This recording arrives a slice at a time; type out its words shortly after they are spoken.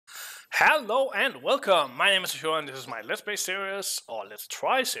Hello and welcome! My name is Therefor and this is my Let's Play series, or Let's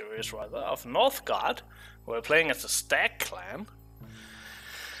Try series rather, of Northgard. We're playing as the Stag clan.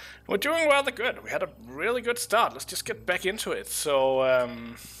 We're doing rather good. We had a really good start. Let's just get back into it. So,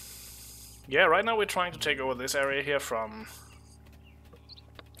 yeah, right now we're trying to take over this area here from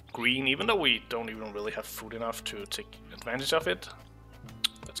green, even though we don't even really have food enough to take advantage of it.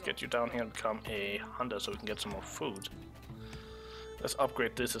 Let's get you down here and become a hunter so we can get some more food. Let's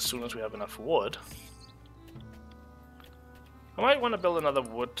upgrade this as soon as we have enough wood. I might want to build another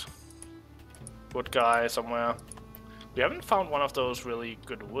wood guy somewhere. We haven't found one of those really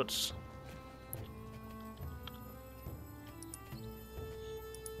good woods.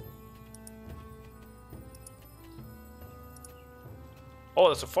 Oh,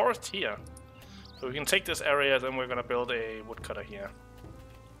 there's a forest here. So we can take this area, then we're gonna build a woodcutter here.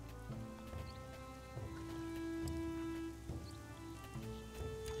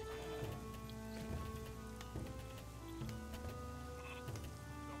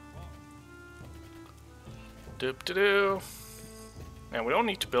 Doop-de-doo. And we don't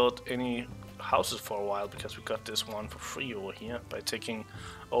need to build any houses for a while because we got this one for free over here by taking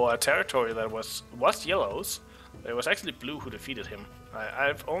our territory that was yellows. It was actually blue who defeated him.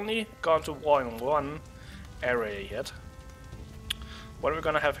 I've only gone to war in one area yet. What are we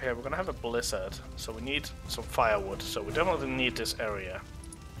gonna have here? We're gonna have a blizzard, so we need some firewood. So we definitely need this area.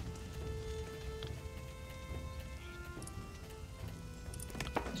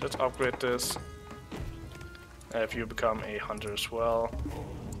 So let's upgrade this. If you become a hunter as well.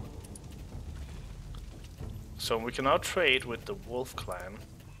 So we can now trade with the wolf clan.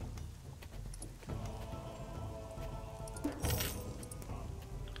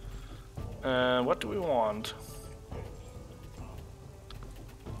 What do we want?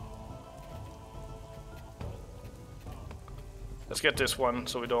 Let's get this one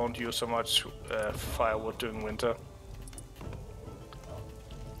so we don't use so much firewood during winter.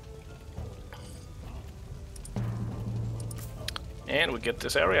 And we get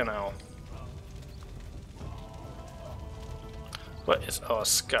this area now. What is our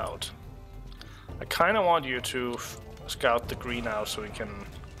scout? I kind of want you to scout the green out so we can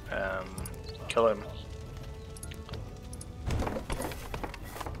kill him.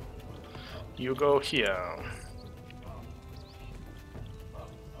 You go here.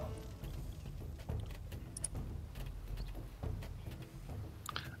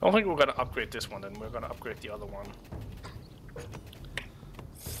 I don't think we're gonna upgrade this one, then we're gonna upgrade the other one.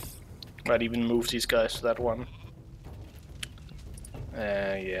 Might even move these guys to that one.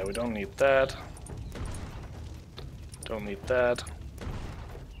 Yeah, we don't need that. Don't need that.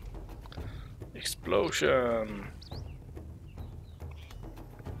 Explosion.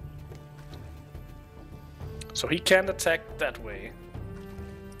 So he can't attack that way.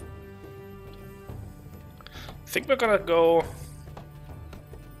 I think we're gonna go...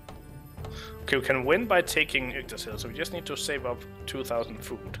 Okay, we can win by taking Yggdrasil, so we just need to save up 2,000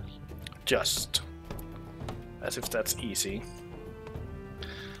 food. Just. As if that's easy.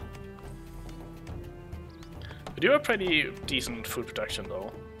 We do a pretty decent food production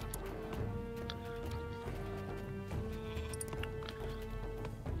though.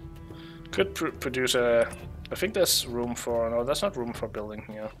 Could produce a... I think there's room for... No, that's not room for building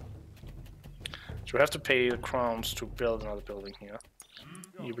here. So we have to pay the crowns to build another building here.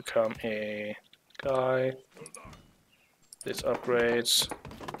 You become a guy. This upgrades.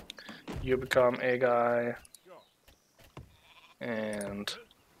 You become a guy, and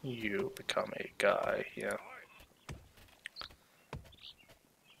you become a guy here.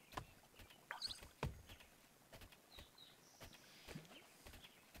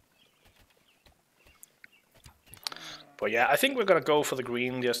 But yeah, I think we're gonna go for the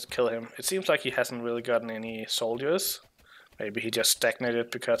green, just kill him. It seems like he hasn't really gotten any soldiers. Maybe he just stagnated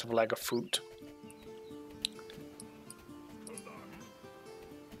because of lack of food.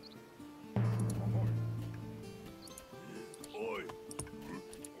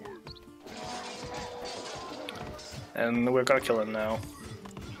 And we're gonna kill him now.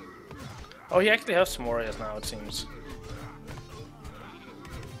 Oh, he actually has some warriors now, it seems.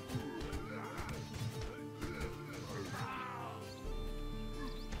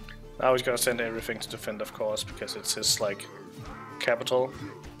 Now he's gonna send everything to defend, of course, because it's his, like, capital.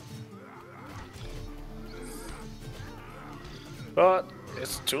 But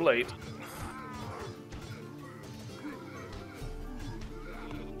it's too late.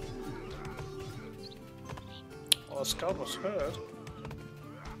 Our scout was hurt.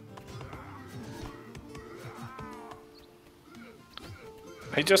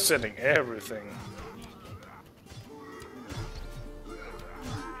 He's just sending everything.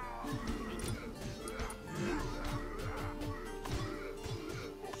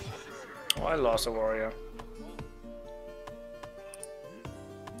 I lost a warrior.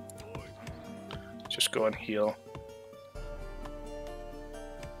 Just go and heal.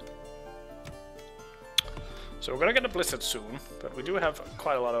 So we're gonna get a blizzard soon, but we do have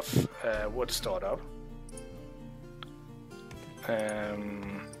quite a lot of wood stored up.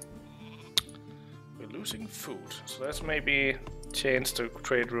 We're losing food, so let's maybe change the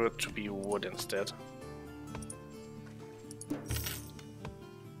trade route to be wood instead.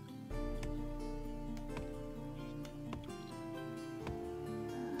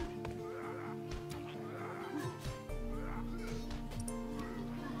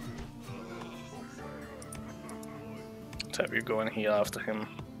 Let's have you go and heal after him.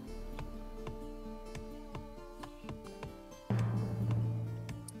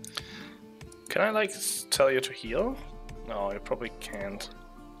 Can I like tell you to heal? No, you probably can't.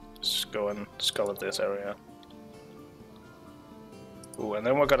 Just go and skull this area. Ooh, and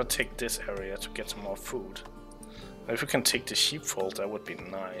then we're gonna take this area to get some more food. If we can take the sheepfold, that would be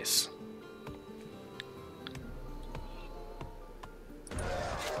nice.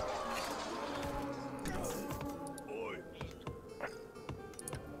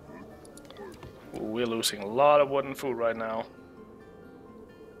 Ooh, we're losing a lot of wood and food right now.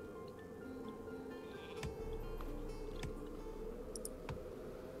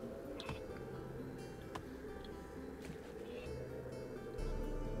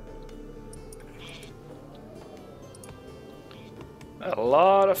 A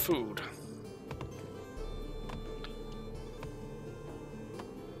lot of food.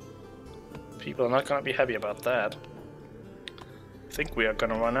 People are not gonna be happy about that. I think we are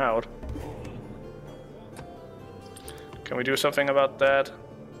gonna run out. Can we do something about that?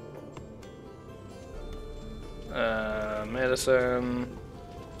 Medicine.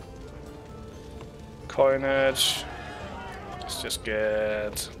 Coinage. Let's just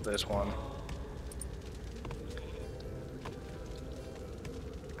get this one.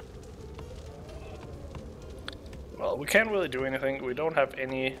 Well, we can't really do anything. We don't have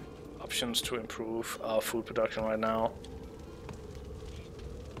any options to improve our food production right now.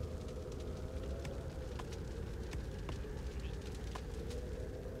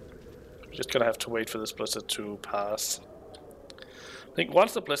 We're just gonna have to wait for this blizzard to pass. I think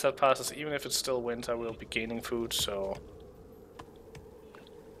once the blizzard passes, even if it's still winter, we'll be gaining food, so...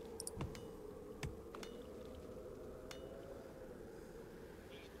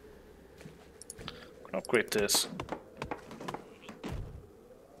 Upgrade this.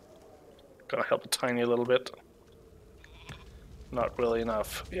 Gonna help a tiny little bit. Not really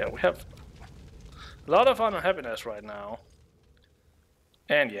enough. Yeah, we have a lot of unhappiness right now.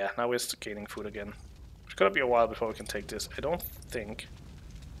 And yeah, now we're gaining food again. It's gonna be a while before we can take this. I don't think.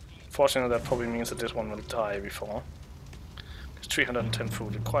 Fortunately, that probably means that this one will die before. It's 310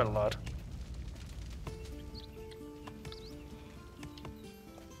 food, quite a lot.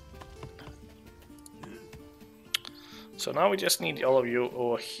 So now we just need all of you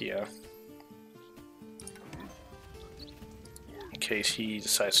over here. In case he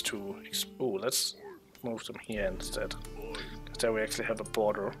decides to... Oh, let's move them here instead. Because there we actually have a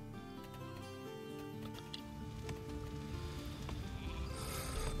border.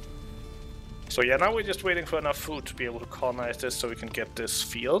 So yeah, now we're just waiting for enough food to be able to colonize this so we can get this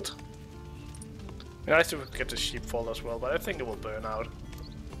field. It'd be nice if we could get the sheepfold as well, but I think it will burn out.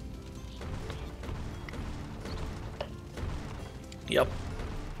 Yep.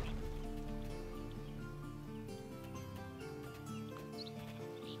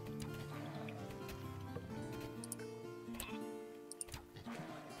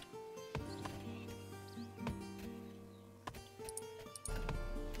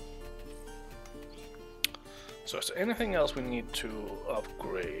 So is there anything else we need to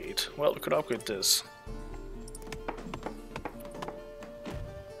upgrade? Well, we could upgrade this.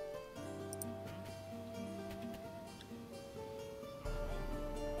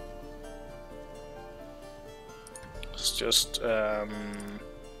 Let's just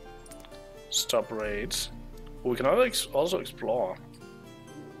stop raids. We can also explore.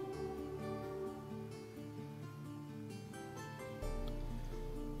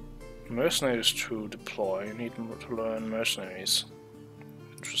 Mercenaries to deploy. You need to learn mercenaries.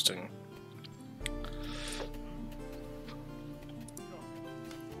 Interesting.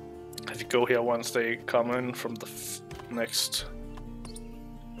 If you go here once they come in from the next...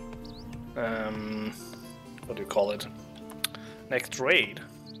 what do you call it? Next raid.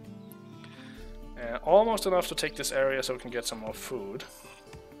 Almost enough to take this area so we can get some more food.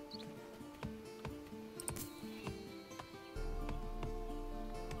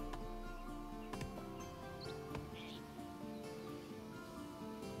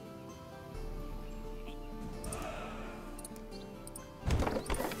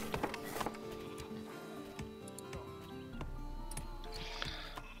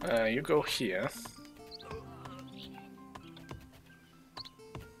 You go here.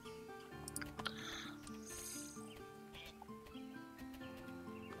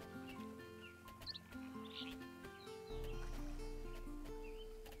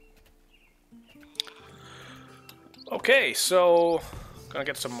 Okay, so gonna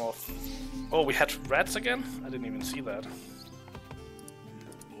get some more. Oh, we had rats again? I didn't even see that.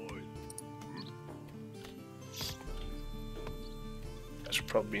 That should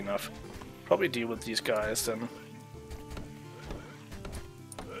probably be enough. Probably deal with these guys then.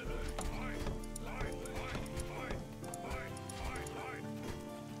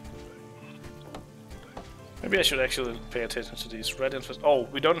 Maybe I should actually pay attention to these red infest. Oh,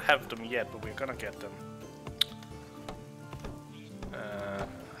 we don't have them yet, but we're gonna get them.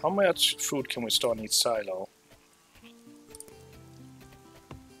 How much food can we store in each silo?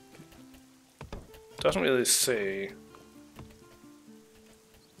 Doesn't really say.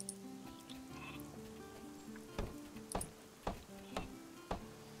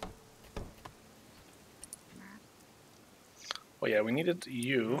 Oh yeah, we needed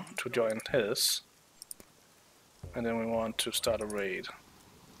you to join his. And then we want to start a raid.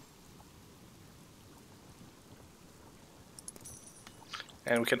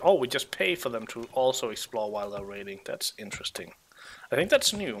 And we can, oh, we just pay for them to also explore while they're raiding. That's interesting. I think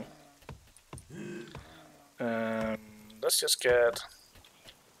that's new. Let's just get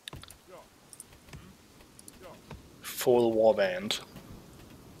full warband.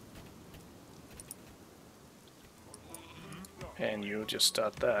 And you just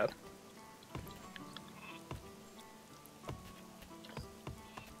start that.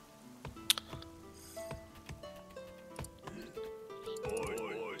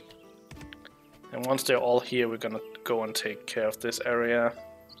 And once they're all here, we're gonna go and take care of this area.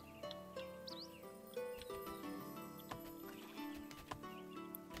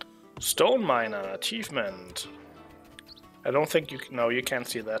 Stone Miner achievement. I don't think you can, no, you can't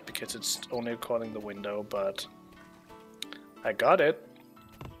see that because it's only recording the window, but I got it.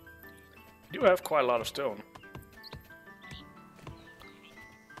 You have quite a lot of stone.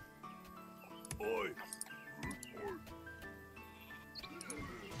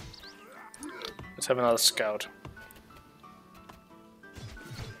 Let's have another scout.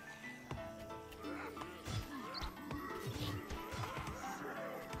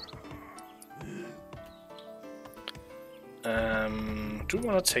 Do we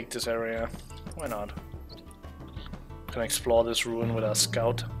want to take this area? Why not? Can explore this ruin with our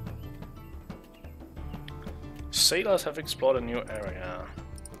scout. Sailors have explored a new area.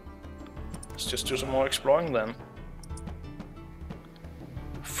 Let's just do some more exploring then.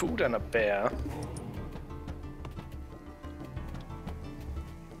 Food and a bear.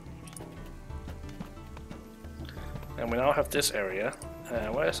 And we now have this area.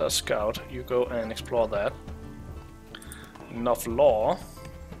 Where's our scout? You go and explore that. Enough law.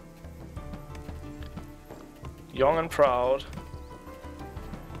 Young and proud.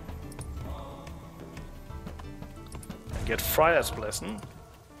 And get Friar's Blessing.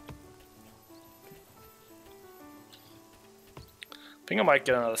 I think I might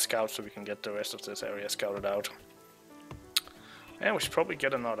get another scout so we can get the rest of this area scouted out. And we should probably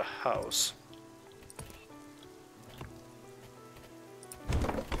get another house.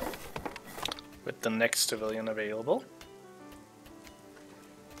 With the next civilian available.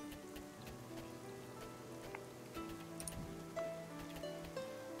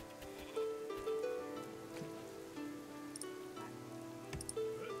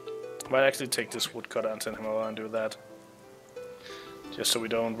 Might actually take this woodcutter and send him over and do that. Just so we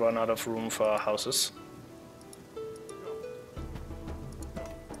don't run out of room for our houses.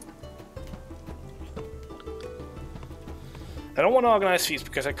 I don't want to organize feasts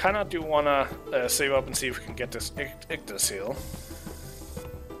because I kinda do want to save up and see if we can get this Yggdrasil.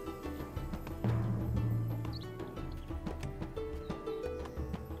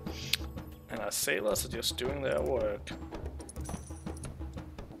 And our sailors are just doing their work.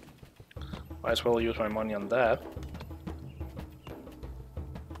 Might as well use my money on that.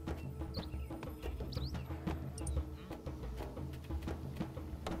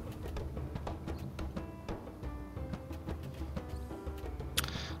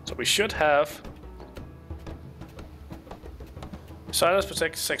 So we should have... Silas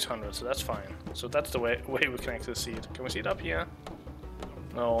protects 600, so that's fine. So that's the way we can actually see it. Can we see it up here?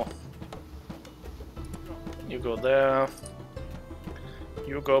 No. You go there.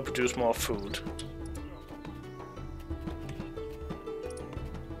 You go produce more food.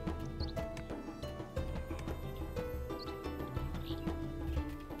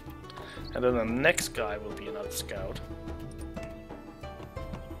 And then the next guy will be another scout.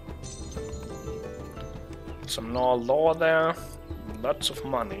 some more law there. Lots of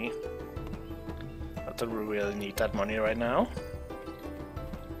money. Not that we really need that money right now.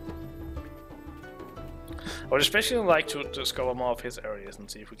 I would especially like to discover more of his areas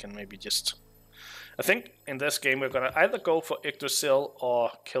and see if we can maybe just... I think in this game we're gonna either go for Yggdrasil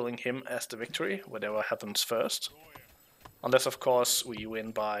or killing him as the victory, whatever happens first. Unless of course we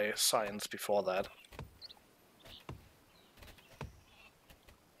win by science before that.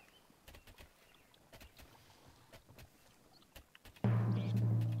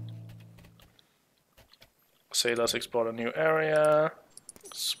 Sailors explore a new area.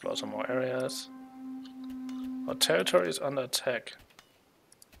 Explore some more areas. Our territory is under attack.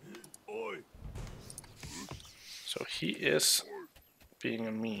 So he is being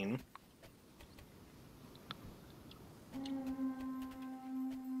a mean.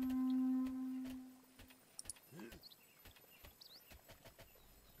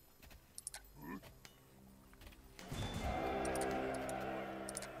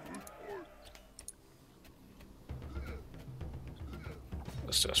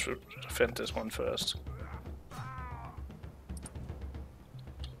 Let's just defend this one first.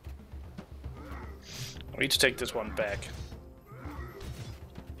 We need to take this one back.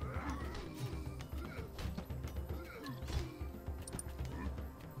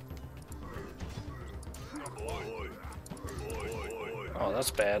 Oh,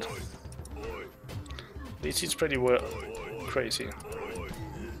 that's bad. At least he's pretty crazy.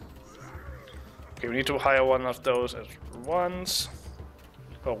 Okay, we need to hire one of those at once.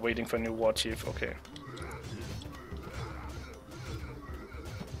 Oh, waiting for a new war chief. Okay.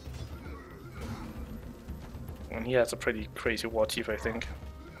 And he has a pretty crazy war chief, I think.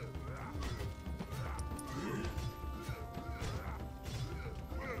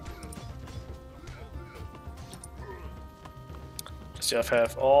 Just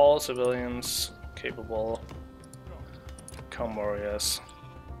have all civilians capable become warriors.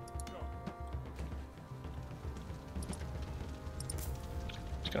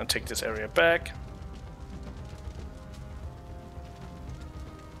 Just gonna take this area back.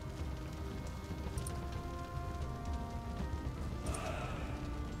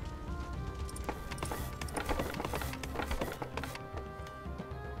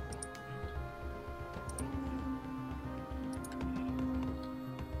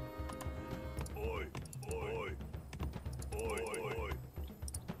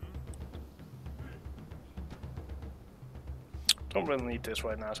 Don't really need this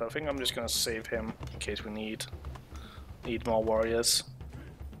right now, so I think I'm just gonna save him in case we need more warriors.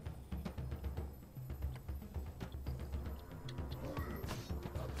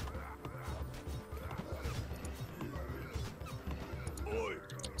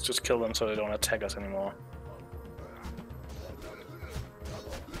 Let's just kill them so they don't attack us anymore.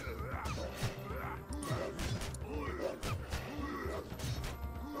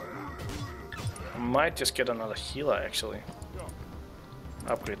 I might just get another healer actually.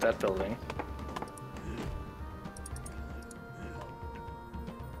 Upgrade that building.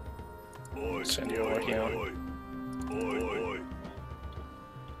 Send you over here.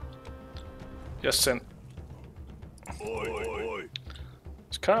 Just send.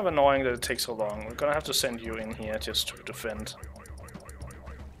 It's kind of annoying that it takes so long. We're gonna have to send you in here just to defend.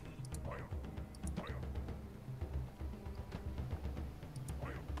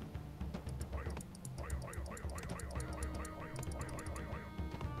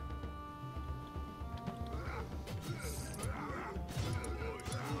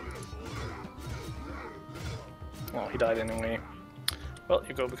 Oh, he died anyway. Well,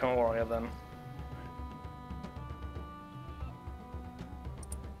 you go become a warrior then.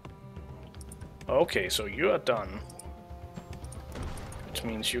 Okay, so you are done. Which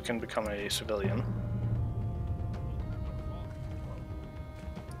means you can become a civilian.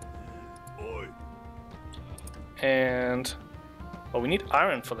 And... well, we need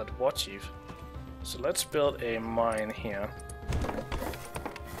iron for that war chief. So let's build a mine here.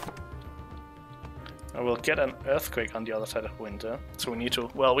 And we'll get an earthquake on the other side of winter. So we need to...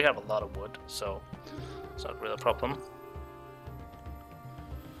 well, we have a lot of wood, so it's not really a problem.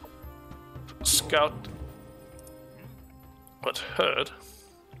 Scout... but Herd,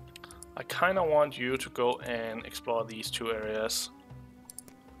 I kinda want you to go and explore these two areas.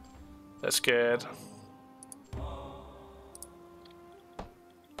 Let's get...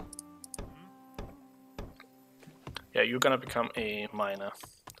 yeah, you're gonna become a miner.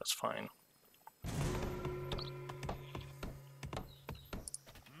 That's fine.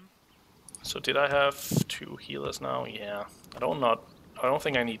 So did I have 2 healers now? Yeah. I don't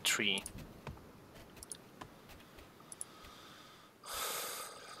think I need 3.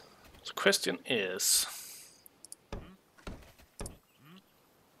 The question is,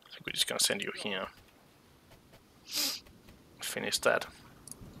 just gonna send you here. Finish that.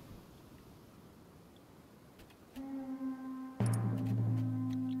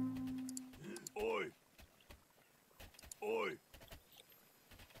 Oi! Oi!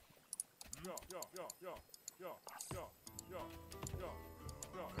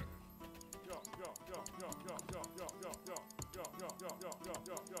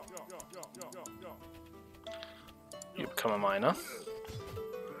 You become a miner.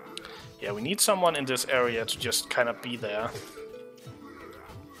 Yeah, we need someone in this area to just kind of be there.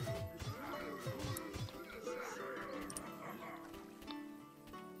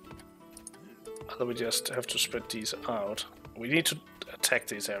 Although we just have to spread these out. We need to attack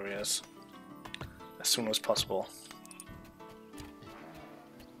these areas as soon as possible.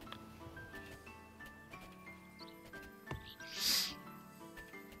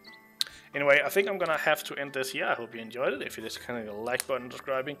 Anyway, I think I'm gonna have to end this here. I hope you enjoyed it. If you did, kind of a like button,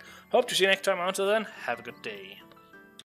 subscribing. Hope to see you next time. Until then, have a good day.